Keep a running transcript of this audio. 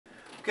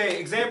Okay,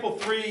 example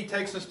 3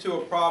 takes us to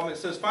a problem. It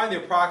says find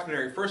the approximate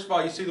area. First of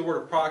all, you see the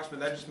word approximate.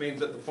 That just means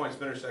that the points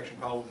of intersection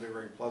probably be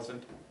very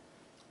pleasant.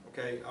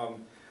 Okay,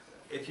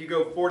 if you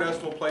go 4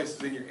 decimal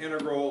places in your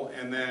integral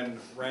and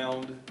then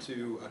round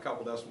to a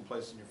couple decimal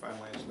places in your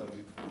final answer, that'll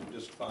be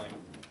just fine.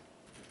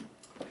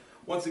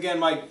 Once again,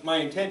 my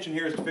intention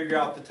here is to figure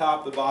out the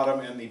top, the bottom,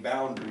 and the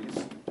boundaries.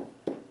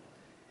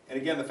 And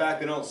again, the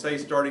fact they don't say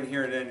starting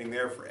here and ending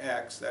there for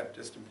x, that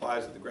just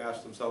implies that the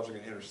graphs themselves are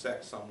going to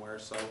intersect somewhere.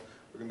 So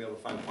we're going to be able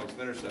to find points of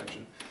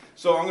intersection.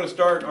 So I'm going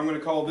to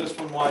call this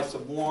one y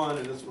sub 1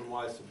 and this one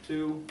y sub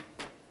 2.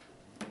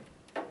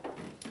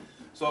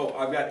 So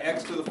I've got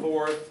x to the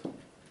 4th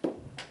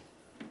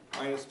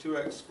minus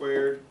 2x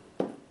squared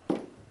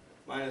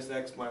minus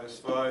x minus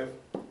 5.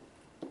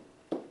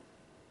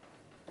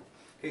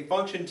 Okay,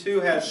 function 2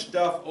 has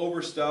stuff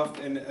over stuff,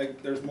 and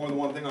there's more than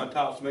one thing on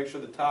top, so make sure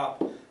the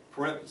top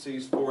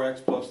parentheses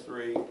 4x plus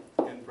 3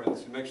 in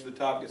parentheses. Make sure the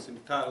top gets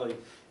entirely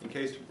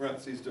encased in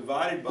parentheses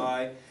divided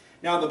by.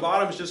 Now the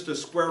bottom is just a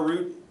square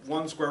root,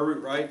 1 square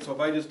root, right? So if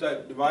I just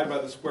divide by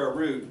the square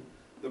root,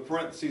 the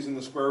parentheses and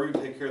the square root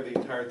take care of the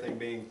entire thing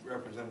being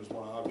represented as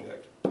one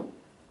object.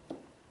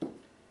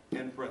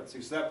 In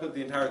parentheses. So that put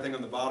the entire thing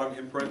on the bottom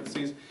in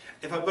parentheses.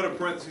 If I put a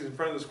parentheses in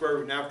front of the square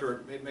root and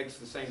after it makes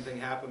the same thing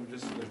happen,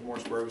 just so there's more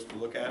square roots to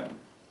look at.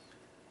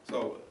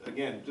 So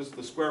again, just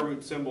the square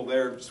root symbol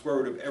there, square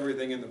root of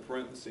everything in the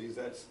parentheses,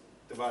 that's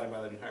divided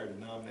by the entire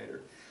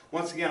denominator.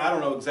 Once again, I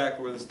don't know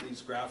exactly where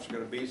these graphs are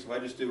going to be, so if I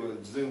just do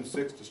a zoom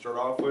 6 to start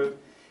off with,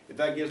 if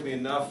that gives me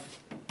enough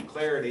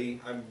clarity,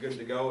 I'm good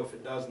to go. If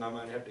it doesn't, I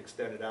might have to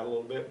extend it out a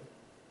little bit.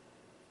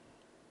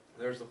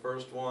 There's the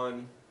first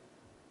one.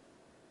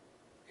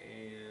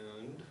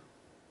 And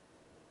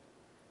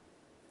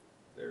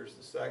there's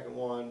the second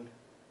one.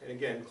 And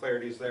again,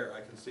 clarity is there.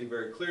 I can see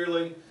very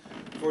clearly.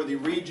 For the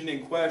region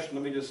in question,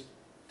 let me just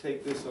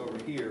take this over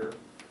here.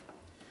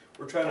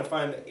 We're trying to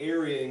find the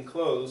area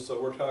enclosed,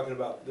 so we're talking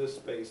about this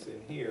space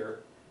in here.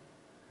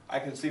 I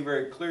can see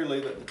very clearly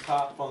that the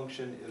top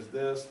function is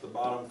this, the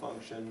bottom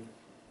function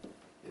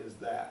is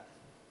that.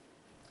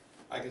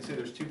 I can see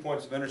there's 2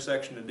 points of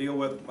intersection to deal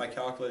with. My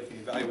calculator can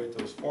evaluate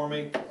those for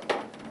me.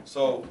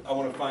 So I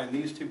want to find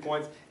these 2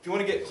 points. If you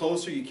want to get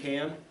closer, you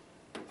can.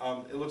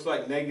 It looks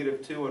like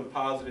 -2 and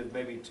positive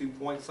maybe 2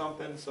 point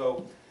something.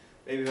 So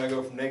maybe if I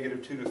go from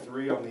 -2 to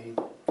 3 on the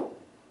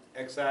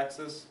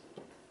x-axis,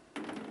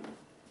 it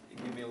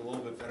can give me a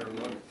little bit better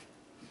look.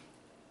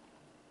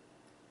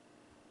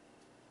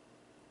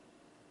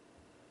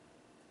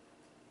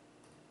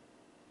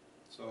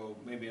 So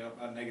maybe a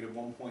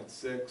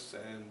 -1.6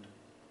 and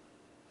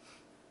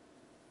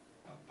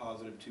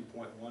positive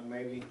 2.1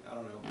 maybe, I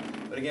don't know.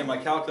 But again, my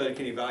calculator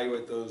can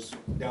evaluate those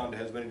down to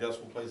as many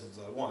decimal places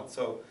as I want.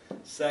 So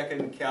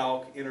second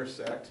calc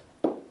intersect.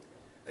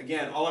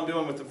 Again, all I'm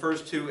doing with the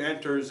first 2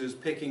 enters is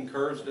picking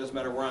curves. It doesn't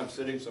matter where I'm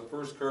sitting. So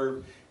first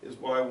curve is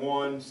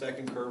y1,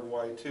 second curve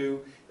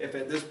y2. If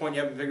at this point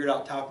you haven't figured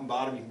out top and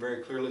bottom, you can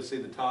very clearly see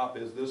the top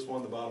is this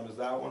one, the bottom is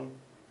that one.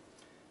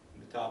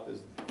 And the top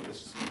is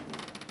this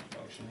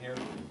function here.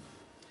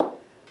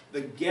 The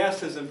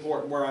guess is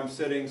important where I'm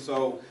sitting,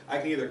 so I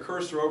can either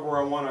cursor over where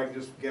I want, or I can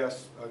just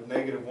guess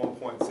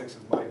 -1.6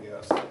 is my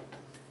guess.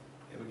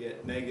 And we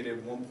get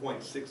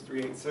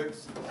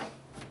 -1.6386.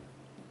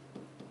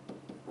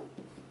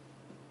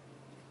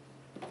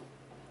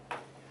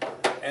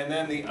 And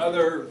then the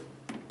other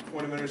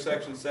point of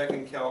intersection,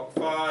 second calc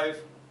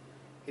 5,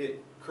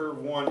 hit curve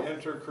 1,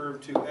 enter, curve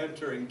 2,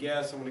 enter, and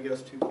guess. I'm going to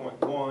guess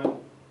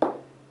 2.1.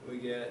 We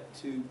get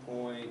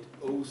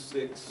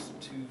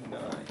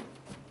 2.0629.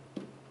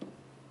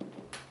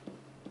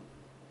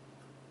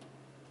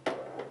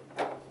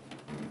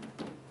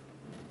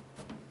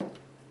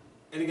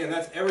 And again,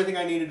 that's everything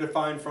I needed to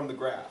find from the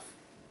graph.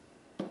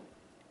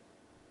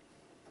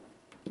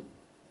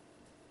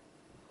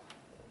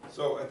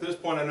 So at this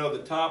point I know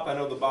the top, I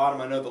know the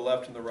bottom, I know the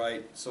left and the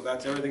right. So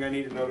that's everything I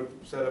need to know to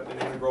set up an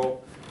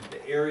integral.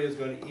 The area is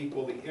going to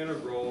equal the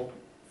integral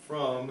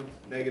from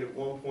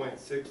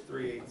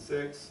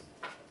 -1.6386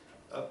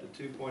 up to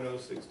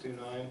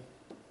 2.0629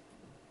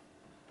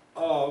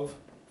 of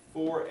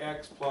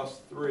 4x plus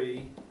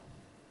 3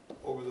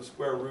 over the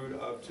square root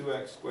of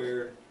 2x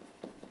squared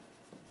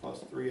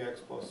plus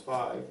 3x plus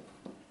 5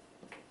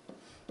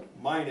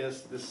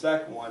 minus the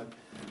second one.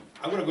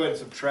 I'm going to go ahead and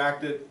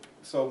subtract it.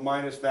 So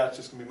minus that's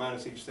just going to be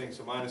minus each thing.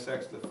 So minus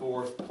x to the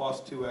 4th plus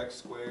 2x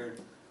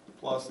squared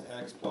plus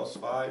x plus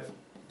 5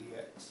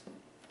 dx.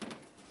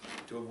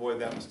 To avoid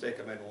that mistake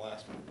I made in the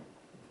last one.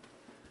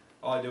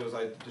 All I did was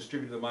I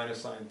distributed the minus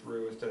sign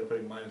through instead of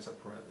putting minus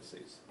up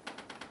parentheses.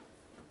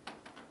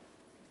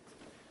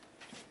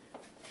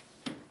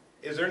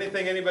 Is there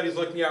anything anybody's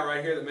looking at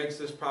right here that makes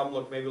this problem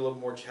look maybe a little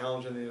more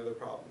challenging than the other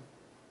problem?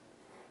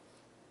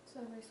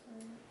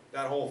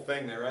 That whole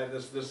thing there, right?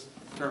 This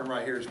term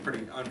right here is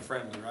pretty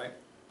unfriendly, right?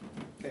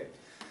 Okay.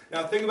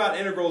 Now the thing about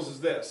integrals is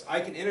this.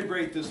 I can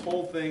integrate this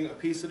whole thing a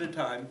piece at a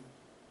time,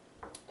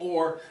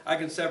 or I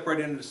can separate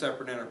it into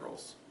separate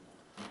integrals.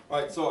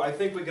 All right, so I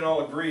think we can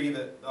all agree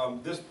that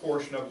this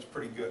portion of it is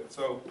pretty good.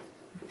 So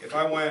if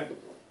I went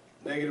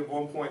negative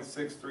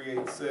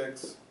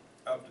 1.6386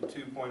 up to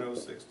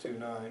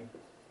 2.0629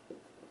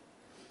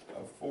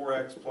 of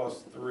 4x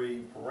plus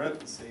 3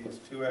 parentheses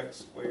 2x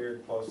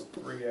squared plus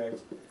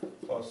 3x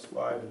plus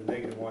 5 to the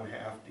negative 1/2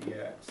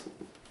 dx.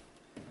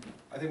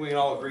 I think we can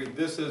all agree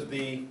this is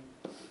the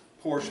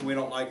portion we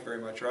don't like very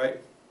much, right?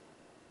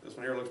 This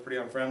one here looks pretty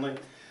unfriendly.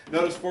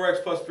 Notice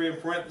 4x plus 3 in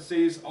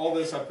parentheses. All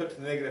this I put to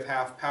the negative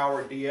 1/2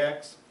 power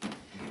dx.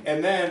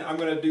 And then I'm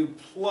going to do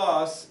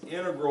plus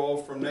integral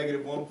from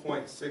negative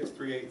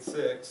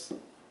 1.6386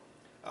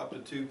 up to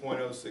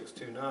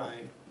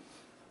 2.0629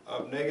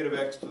 of negative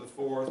x to the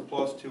 4th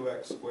plus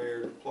 2x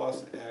squared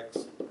plus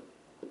x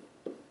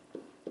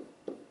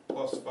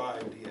plus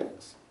 5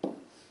 dx.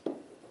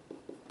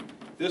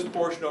 This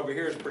portion over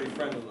here is pretty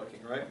friendly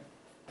looking, right?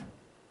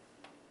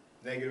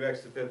 Negative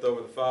x to the 5th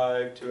over the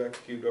 5, 2x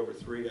cubed over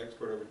 3, x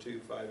squared over 2,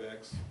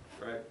 5x,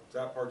 right?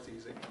 That part's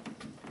easy.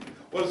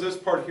 What does this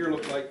part here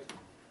look like?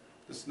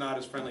 This not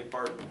as friendly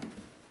part.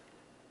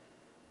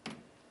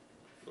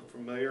 Look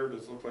familiar?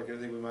 Does it look like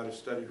anything we might have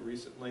studied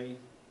recently?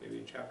 Maybe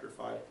in chapter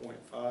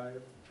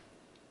 5.5.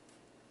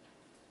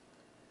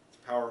 It's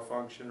a power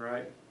function,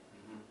 right?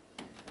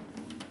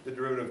 The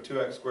derivative of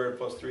 2x squared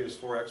plus 3 is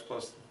 4x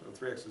plus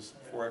 3x is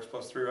 4x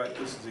plus 3, right?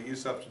 This is a u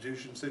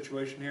substitution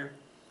situation here.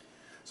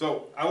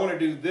 So I want to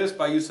do this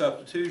by u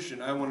substitution.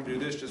 I want to do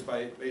this just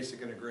by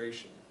basic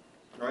integration,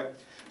 right?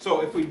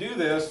 So if we do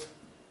this,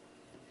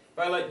 if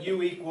I let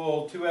u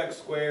equal 2x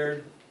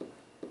squared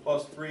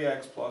plus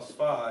 3x plus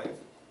 5,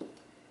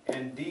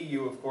 and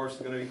du, of course,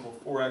 is going to equal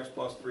 4x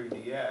plus 3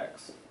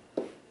 dx.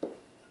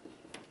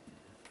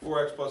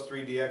 4x plus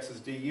 3 dx is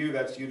du.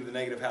 That's u to the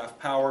negative 1/2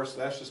 power, so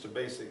that's just a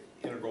basic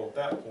integral at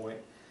that point.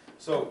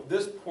 So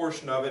this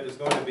portion of it is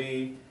going to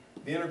be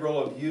the integral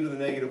of u to the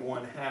negative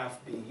 1/2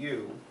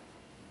 du.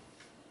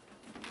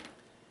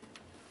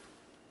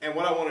 And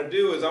what I want to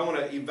do is I want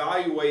to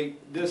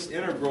evaluate this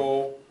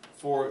integral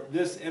for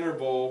this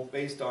interval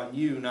based on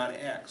u, not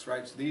x,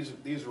 right? So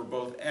these were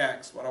both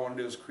x. What I want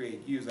to do is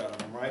create u's out of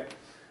them, right?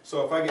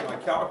 So if I get my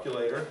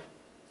calculator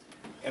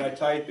and I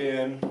type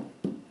in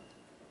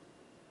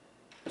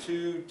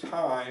 2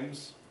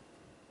 times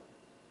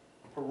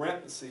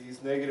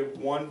parentheses negative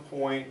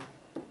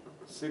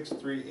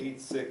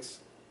 1.6386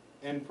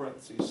 in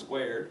parentheses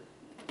squared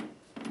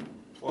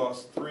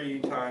plus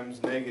 3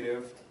 times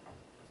negative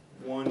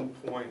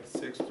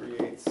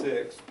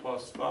 1.6386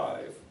 plus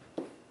 5,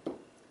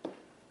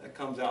 that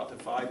comes out to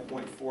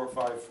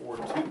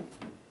 5.4542.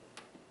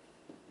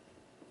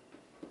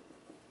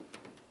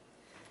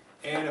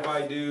 And if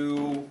I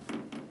do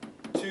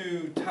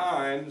 2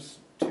 times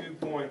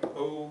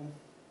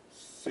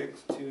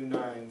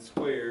 2.0629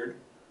 squared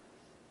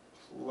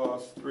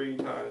plus 3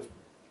 times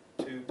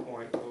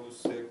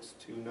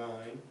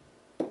 2.0629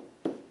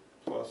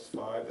 plus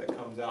 5, that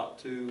comes out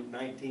to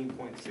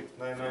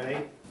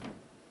 19.6998.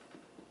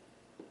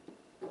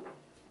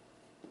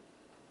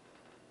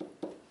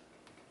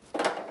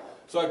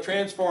 So I've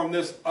transformed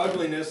this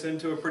ugliness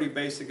into a pretty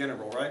basic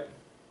integral, right?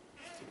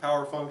 It's a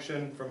power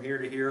function from here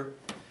to here.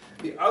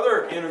 The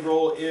other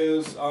integral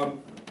is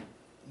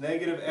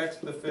negative x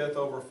to the 5th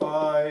over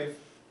 5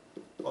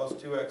 plus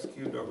 2x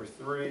cubed over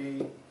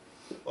 3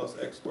 plus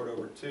x squared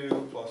over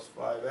 2 plus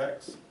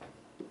 5x.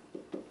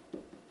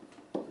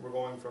 We're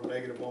going from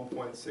negative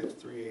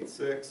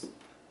 1.6386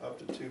 up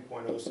to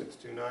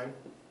 2.0629.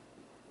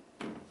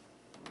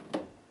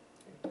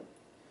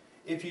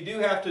 If you do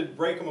have to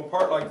break them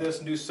apart like this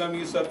and do some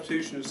u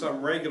substitution and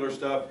some regular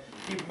stuff,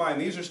 keep in mind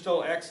these are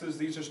still x's,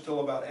 these are still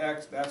about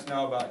x, that's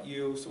now about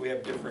u, so we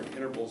have different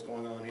intervals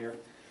going on here.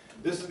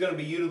 This is going to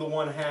be u to the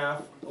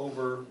 1/2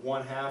 over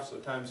 1/2, so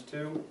times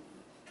 2.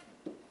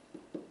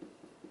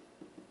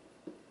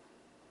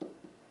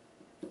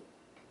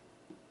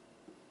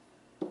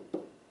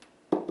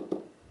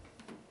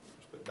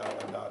 Just put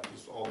dot on dot,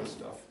 just all this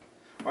stuff.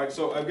 Alright,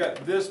 so I've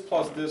got this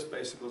plus this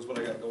basically is what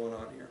I got going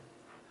on here.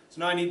 So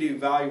now I need to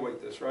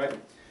evaluate this, right?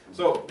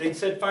 So they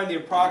said find the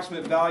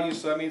approximate value,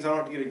 so that means I don't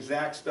have to get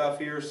exact stuff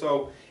here.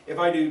 So if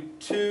I do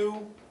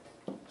 2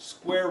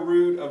 square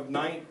root of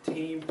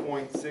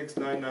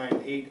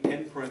 19.6998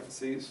 in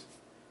parentheses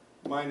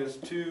minus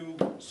 2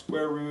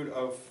 square root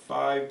of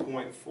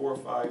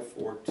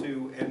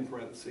 5.4542 in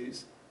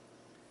parentheses.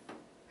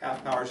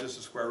 1/2 power is just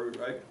a square root,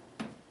 right?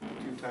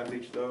 2 times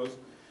each of those.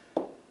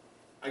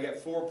 I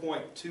get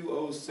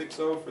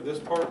 4.2060 for this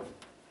part.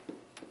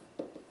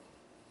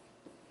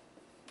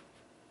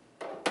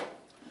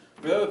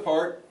 For the other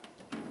part,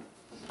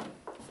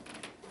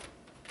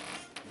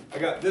 I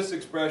got this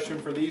expression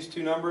for these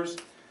two numbers.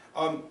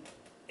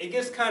 It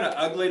gets kind of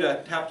ugly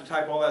to have to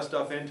type all that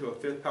stuff into a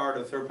 5th power to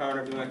a 3rd power and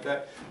everything like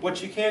that.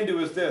 What you can do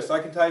is this. I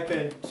can type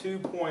in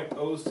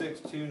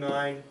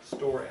 2.0629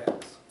 store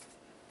x.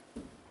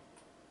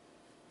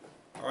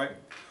 Alright?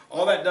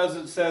 All that does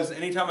is it says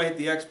anytime I hit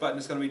the x button,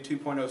 it's going to be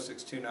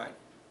 2.0629. And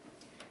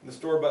the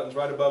store button's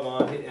right above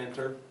on, hit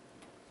enter.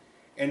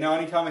 And now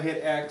anytime I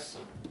hit x,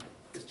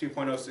 it's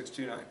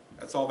 2.0629.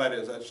 That's all that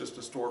is. That's just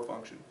a store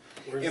function.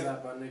 Where's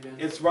that button again?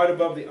 It's right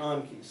above the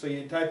on key. So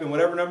you type in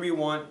whatever number you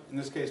want, in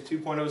this case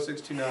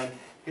 2.0629,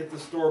 hit the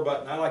store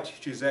button. I like to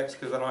choose X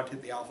because I don't have to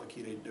hit the alpha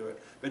key to do it,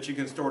 but you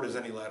can store it as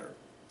any letter.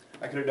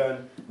 I could have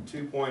done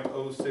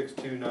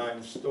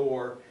 2.0629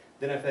 store,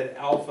 then if I had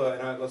alpha,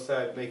 and let's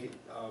say I'd make it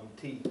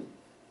T.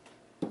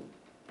 So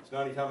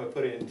now anytime I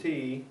put it in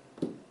T,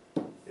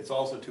 it's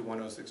also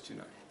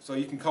 2.0629. So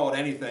you can call it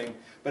anything,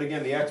 but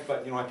again, the X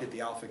button, you don't have to hit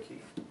the alpha key.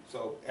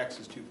 So X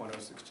is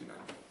 2.0629.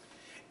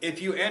 If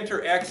you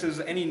enter X as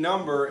any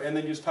number and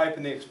then just type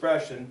in the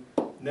expression,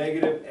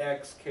 negative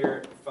X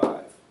caret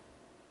 5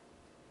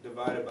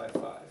 divided by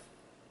 5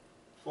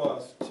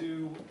 plus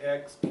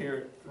 2X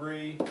caret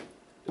 3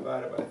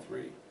 divided by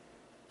 3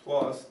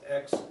 plus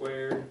X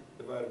squared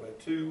divided by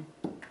 2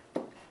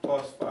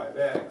 plus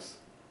 5X,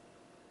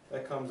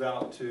 that comes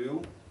out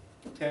to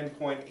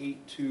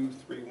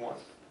 10.8231.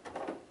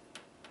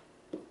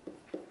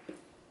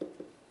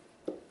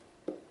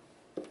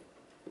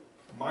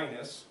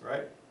 Minus,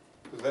 right?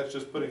 Because that's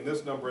just putting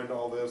this number into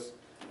all this,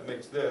 that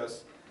makes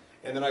this.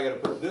 And then I got to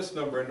put this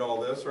number into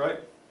all this, right?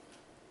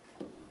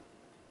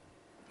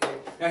 Okay.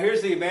 Now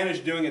here's the advantage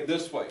of doing it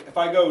this way. If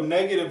I go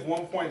negative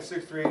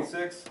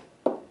 1.6386,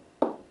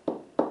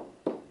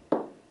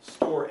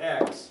 store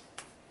X,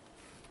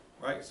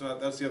 right? So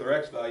that's the other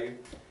X value,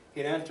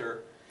 hit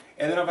enter.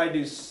 And then if I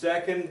do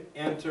second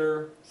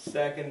enter,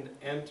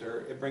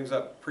 it brings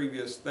up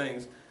previous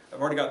things. I've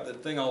already got the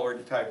thing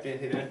already typed in,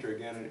 hit enter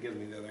again, and it gives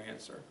me the other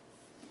answer.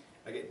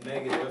 I get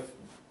negative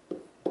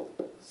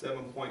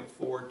 7.429,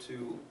 or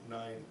 10,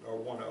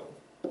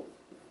 if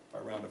I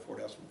round to 4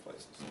 decimal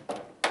places.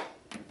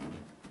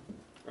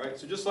 Right,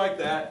 so just like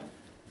that,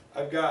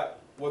 I've got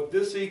what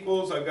this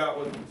equals, I've got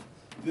what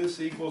this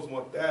equals, and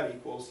what that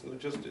equals. So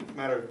it's just a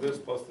matter of this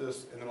plus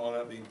this, and then all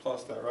that being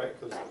plus that, right?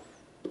 Because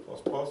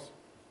plus plus.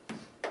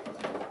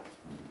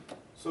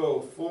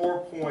 So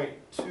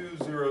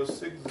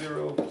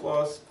 4.2060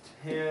 plus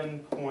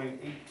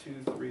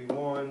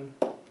 10.8231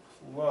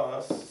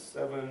 plus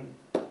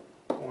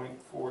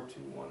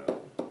 7.4210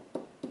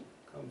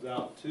 comes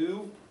out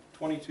to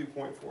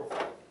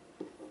 22.45.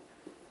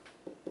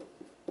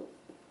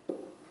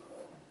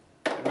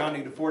 And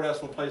rounding to 4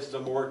 decimal places,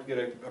 I'm going to work to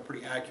get a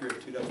pretty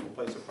accurate 2 decimal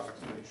place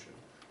approximation.